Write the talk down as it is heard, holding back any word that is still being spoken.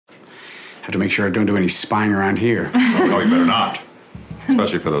Have to make sure I don't do any spying around here. Oh, you better not.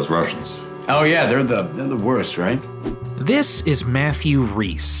 Especially for those Russians. Oh yeah, they're the worst, right? This is Matthew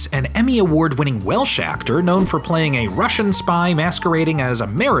Rhys, an Emmy Award-winning Welsh actor known for playing a Russian spy masquerading as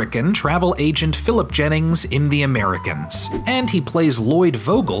American travel agent Philip Jennings in The Americans. And he plays Lloyd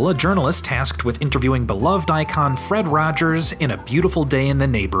Vogel, a journalist tasked with interviewing beloved icon Fred Rogers in A Beautiful Day in the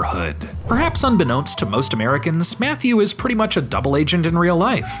Neighborhood. Perhaps unbeknownst to most Americans, Matthew is pretty much a double agent in real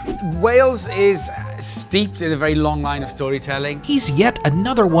life. Wales is steeped in a very long line of storytelling. He's yet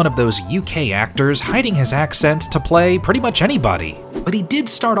another one of those UK actors hiding his accent to play pretty much anybody. But he did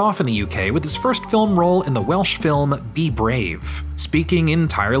start off in the UK with his first film role in the Welsh film Be Brave, speaking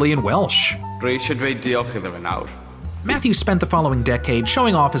entirely in Welsh. Matthew spent the following decade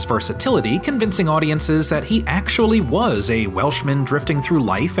showing off his versatility, convincing audiences that he actually was a Welshman drifting through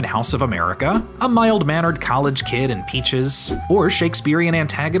life in House of America, a mild-mannered college kid in Peaches, or Shakespearean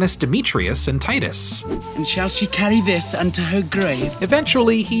antagonist Demetrius in Titus. And shall she carry this unto her grave?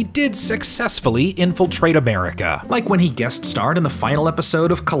 Eventually, he did successfully infiltrate America, like when he guest starred in the final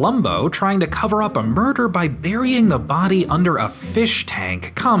episode of Columbo, trying to cover up a murder by burying the body under a fish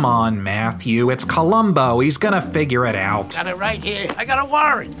tank. Come on, Matthew, it's Columbo, he's gonna figure it out. Got it right here. I got a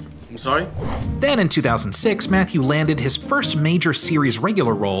warrant. I'm sorry? Then in 2006, Matthew landed his first major series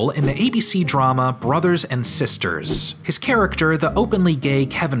regular role in the ABC drama Brothers and Sisters. His character, the openly gay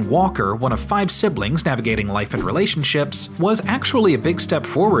Kevin Walker, one of 5 siblings navigating life and relationships, was actually a big step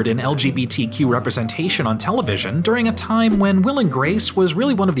forward in LGBTQ representation on television during a time when Will and Grace was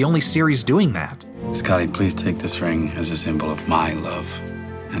really one of the only series doing that. Scotty, please take this ring as a symbol of my love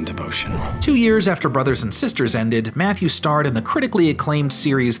and devotion. 2 years after Brothers and Sisters ended, Matthew starred in the critically acclaimed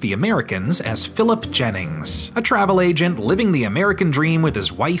series The Americans as Philip Jennings, a travel agent living the American dream with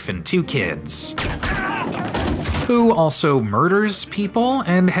his wife and 2 kids. Who also murders people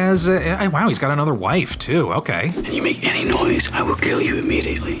and has wow, he's got another wife too, okay. And you make any noise, I will kill you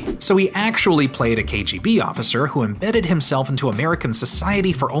immediately. So he actually played a KGB officer who embedded himself into American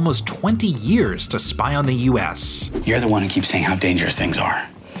society for almost 20 years to spy on the US. You're the one who keeps saying how dangerous things are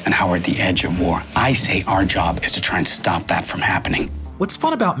and how we're at the edge of war. I say our job is to try and stop that from happening. What's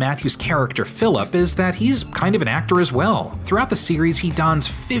fun about Matthew's character Philip is that he's kind of an actor as well. Throughout the series, he dons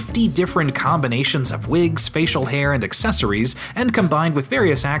 50 different combinations of wigs, facial hair, and accessories, and combined with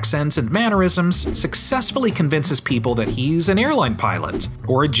various accents and mannerisms, successfully convinces people that he's an airline pilot,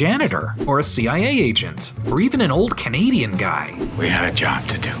 or a janitor, or a CIA agent, or even an old Canadian guy. We had a job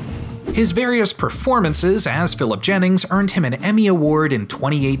to do. His various performances as Philip Jennings earned him an Emmy Award in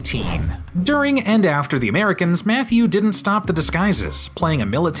 2018. During and after The Americans, Matthew didn't stop the disguises, playing a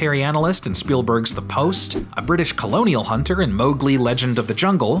military analyst in Spielberg's The Post, a British colonial hunter in Mowgli: Legend of the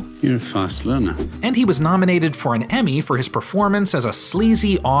Jungle. You're a fast learner. And he was nominated for an Emmy for his performance as a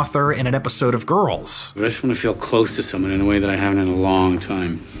sleazy author in an episode of Girls. I just want to feel close to someone in a way that I haven't in a long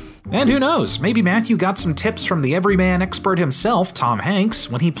time. And who knows, maybe Matthew got some tips from the everyman expert himself, Tom Hanks,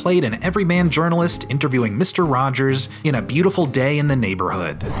 when he played an everyman journalist interviewing Mr. Rogers in A Beautiful Day in the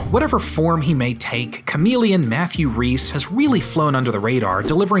Neighborhood. Whatever form he may take, chameleon Matthew Rhys has really flown under the radar,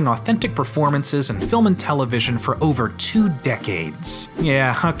 delivering authentic performances in film and television for over 2 decades.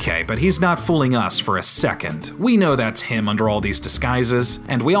 Yeah, okay, but he's not fooling us for a second. We know that's him under all these disguises,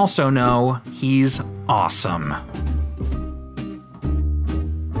 and we also know he's awesome.